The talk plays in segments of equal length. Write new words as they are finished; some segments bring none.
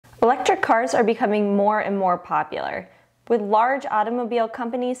Electric cars are becoming more and more popular, with large automobile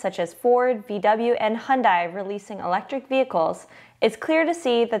companies such as Ford, VW, and Hyundai releasing electric vehicles. It's clear to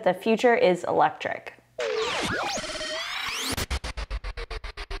see that the future is electric.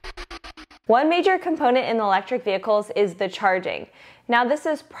 One major component in electric vehicles is the charging. Now, this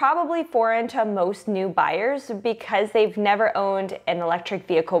is probably foreign to most new buyers because they've never owned an electric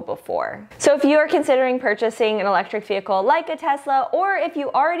vehicle before. So if you are considering purchasing an electric vehicle like a Tesla, or if you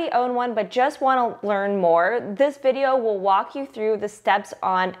already own one but just want to learn more, this video will walk you through the steps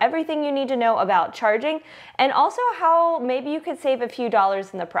on everything you need to know about charging and also how maybe you could save a few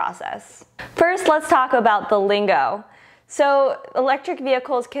dollars in the process. First, let's talk about the lingo. So electric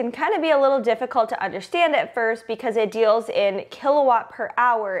vehicles can kind of be a little difficult to understand at first because it deals in kilowatt per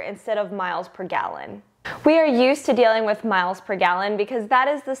hour instead of miles per gallon. We are used to dealing with miles per gallon because that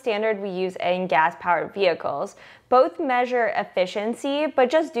is the standard we use in gas-powered vehicles. Both measure efficiency, but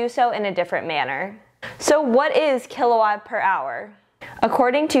just do so in a different manner. So what is kilowatt per hour?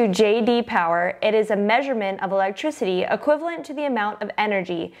 According to J.D. Power, it is a measurement of electricity equivalent to the amount of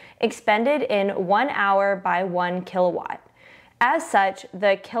energy expended in 1 hour by 1 kilowatt. As such,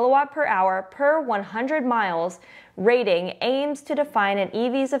 the kilowatt per hour per 100 miles rating aims to define an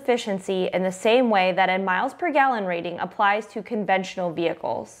EV's efficiency in the same way that a miles per gallon rating applies to conventional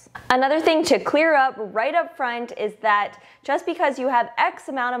vehicles. Another thing to clear up right up front is that just because you have X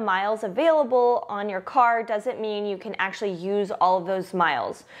amount of miles available on your car doesn't mean you can actually use all of those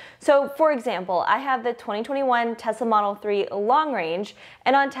miles. So for example, I have the 2021 Tesla Model 3 long range,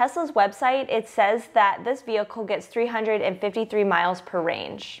 and on Tesla's website it says that this vehicle gets 353 miles per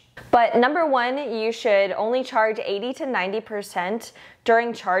range. But number one, you should only charge 80 to 90%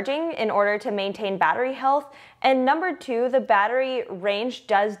 during charging in order to maintain battery health. And number two, the battery range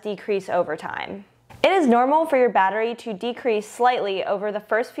does decrease over time. It is normal for your battery to decrease slightly over the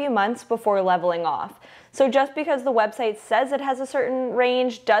first few months before leveling off. So just because the website says it has a certain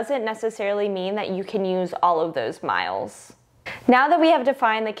range doesn't necessarily mean that you can use all of those miles. Now that we have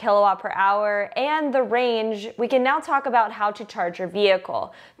defined the kilowatt per hour and the range, we can now talk about how to charge your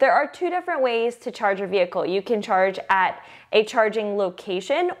vehicle. There are two different ways to charge your vehicle. You can charge at a charging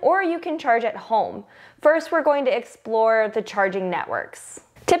location or you can charge at home. First, we're going to explore the charging networks.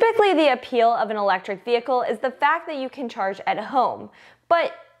 Typically, the appeal of an electric vehicle is the fact that you can charge at home,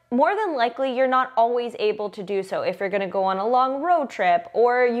 but more than likely, you're not always able to do so if you're going to go on a long road trip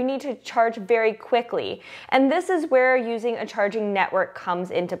or you need to charge very quickly. And this is where using a charging network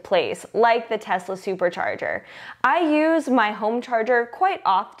comes into place, like the Tesla Supercharger. I use my home charger quite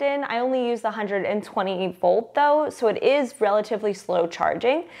often. I only use the 120 volt though, so it is relatively slow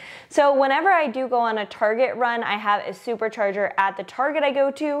charging. So whenever I do go on a Target run, I have a supercharger at the Target I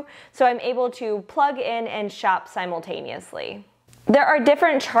go to, so I'm able to plug in and shop simultaneously. There are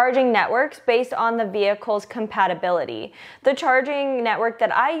different charging networks based on the vehicle's compatibility. The charging network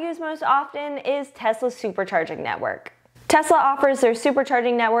that I use most often is Tesla's Supercharging network. Tesla offers their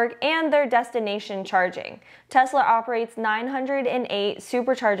supercharging network and their destination charging. Tesla operates 908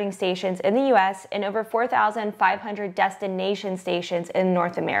 supercharging stations in the US and over 4,500 destination stations in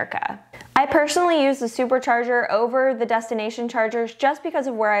North America. I personally use the supercharger over the destination chargers just because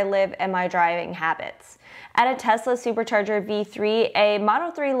of where I live and my driving habits. At a Tesla Supercharger V3, a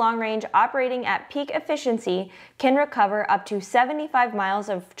Model 3 long range operating at peak efficiency can recover up to 75 miles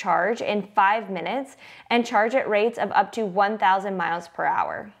of charge in 5 minutes and charge at rates of up to 1,000 miles per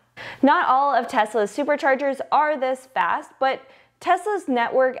hour. Not all of Tesla's superchargers are this fast, but Tesla's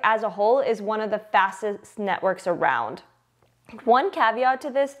network as a whole is one of the fastest networks around. One caveat to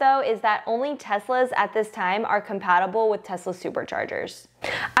this though is that only Teslas at this time are compatible with Tesla Superchargers.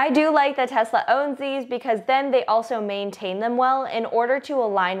 I do like that Tesla owns these because then they also maintain them well in order to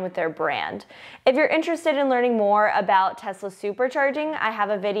align with their brand. If you're interested in learning more about Tesla Supercharging, I have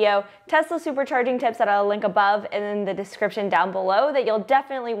a video, Tesla Supercharging tips, that I'll link above and in the description down below that you'll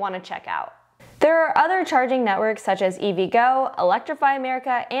definitely want to check out. There are other charging networks such as EVgo, Electrify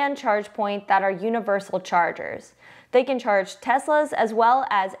America, and ChargePoint that are universal chargers. They can charge Teslas as well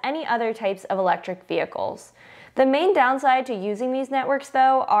as any other types of electric vehicles. The main downside to using these networks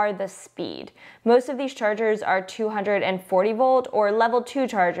though are the speed. Most of these chargers are 240 volt or level 2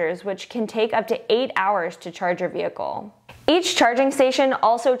 chargers, which can take up to 8 hours to charge your vehicle. Each charging station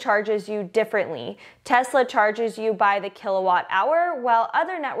also charges you differently. Tesla charges you by the kilowatt hour, while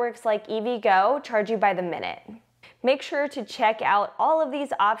other networks like EVgo charge you by the minute. Make sure to check out all of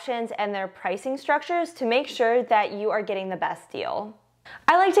these options and their pricing structures to make sure that you are getting the best deal.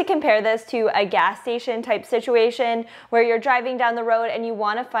 I like to compare this to a gas station type situation where you're driving down the road and you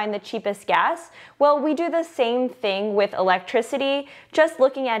want to find the cheapest gas. Well, we do the same thing with electricity, just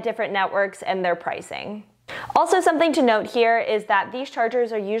looking at different networks and their pricing. Also, something to note here is that these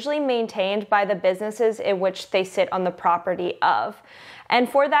chargers are usually maintained by the businesses in which they sit on the property of. And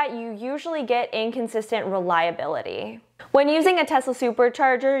for that, you usually get inconsistent reliability. When using a Tesla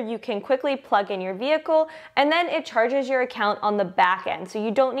Supercharger, you can quickly plug in your vehicle and then it charges your account on the back end, so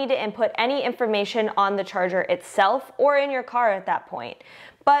you don't need to input any information on the charger itself or in your car at that point.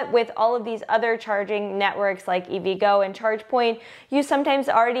 But with all of these other charging networks like EVgo and ChargePoint, you sometimes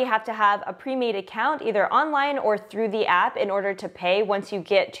already have to have a pre-made account either online or through the app in order to pay once you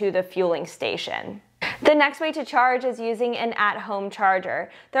get to the fueling station. The next way to charge is using an at-home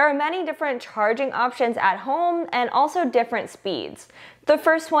charger. There are many different charging options at home and also different speeds. The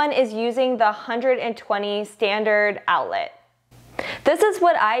first one is using the 120 standard outlet. This is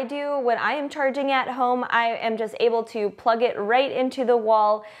what I do when I am charging at home. I am just able to plug it right into the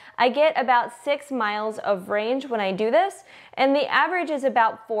wall. I get about 6 miles of range when I do this, and the average is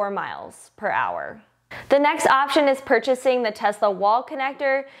about 4 miles per hour. The next option is purchasing the Tesla wall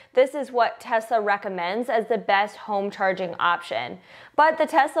connector. This is what Tesla recommends as the best home charging option. But the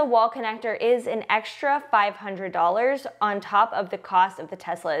Tesla wall connector is an extra $500 on top of the cost of the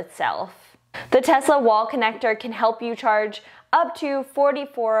Tesla itself. The Tesla wall connector can help you charge up to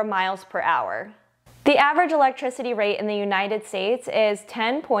 44 miles per hour. The average electricity rate in the United States is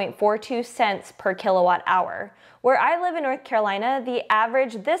 10.42 cents per kilowatt hour. Where I live in North Carolina, the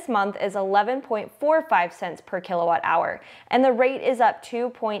average this month is 11.45 cents per kilowatt hour, and the rate is up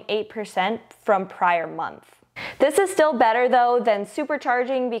 2.8% from prior month. This is still better though than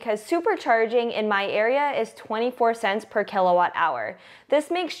supercharging, because supercharging in my area is 24 cents per kilowatt hour.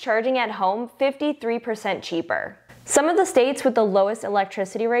 This makes charging at home 53% cheaper. Some of the states with the lowest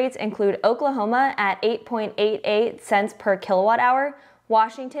electricity rates include Oklahoma at 8.88 cents per kilowatt hour,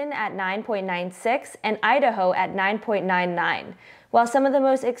 Washington at 9.96, and Idaho at 9.99, while some of the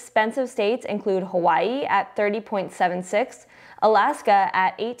most expensive states include Hawaii at 30.76, Alaska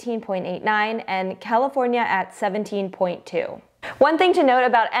at 18.89, and California at 17.2. One thing to note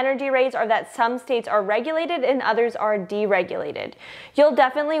about energy rates are that some states are regulated and others are deregulated. You'll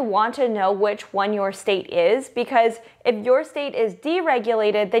definitely want to know which one your state is, because if your state is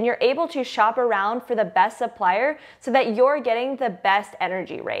deregulated, then you're able to shop around for the best supplier so that you're getting the best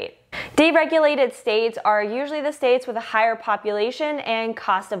energy rate. Deregulated states are usually the states with a higher population and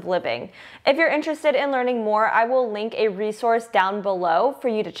cost of living. If you're interested in learning more, I will link a resource down below for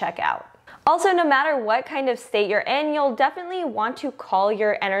you to check out. Also, no matter what kind of state you're in, you'll definitely want to call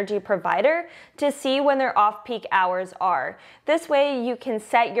your energy provider to see when their off-peak hours are. This way you can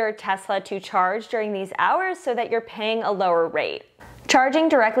set your Tesla to charge during these hours so that you're paying a lower rate. Charging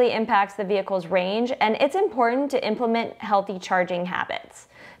directly impacts the vehicle's range, and it's important to implement healthy charging habits.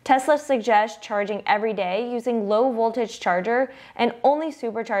 Tesla suggests charging every day using low voltage charger and only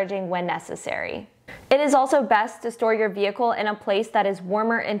supercharging when necessary. It is also best to store your vehicle in a place that is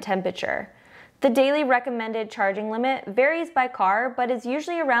warmer in temperature. The daily recommended charging limit varies by car, but is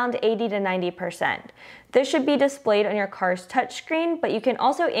usually around 80 to 90%. This should be displayed on your car's touchscreen, but you can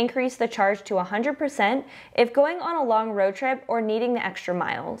also increase the charge to 100% if going on a long road trip or needing the extra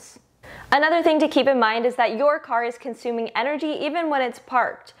miles. Another thing to keep in mind is that your car is consuming energy even when it's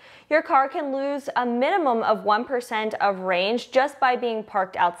parked. Your car can lose a minimum of 1% of range just by being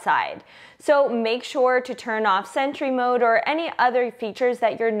parked outside. So make sure to turn off Sentry mode or any other features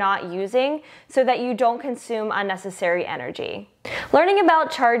that you're not using so that you don't consume unnecessary energy. Learning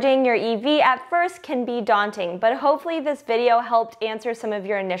about charging your EV at first can be daunting, but hopefully this video helped answer some of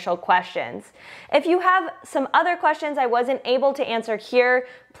your initial questions. If you have some other questions I wasn't able to answer here,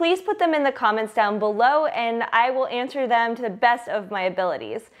 please put them in the comments down below and I will answer them to the best of my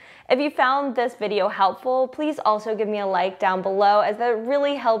abilities. If you found this video helpful, please also give me a like down below, as that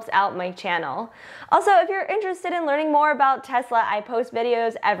really helps out my channel. Also, if you're interested in learning more about Tesla, I post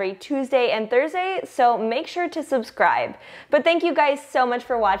videos every Tuesday and Thursday, so make sure to subscribe. But thank you guys so much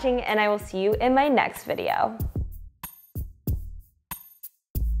for watching, and I will see you in my next video.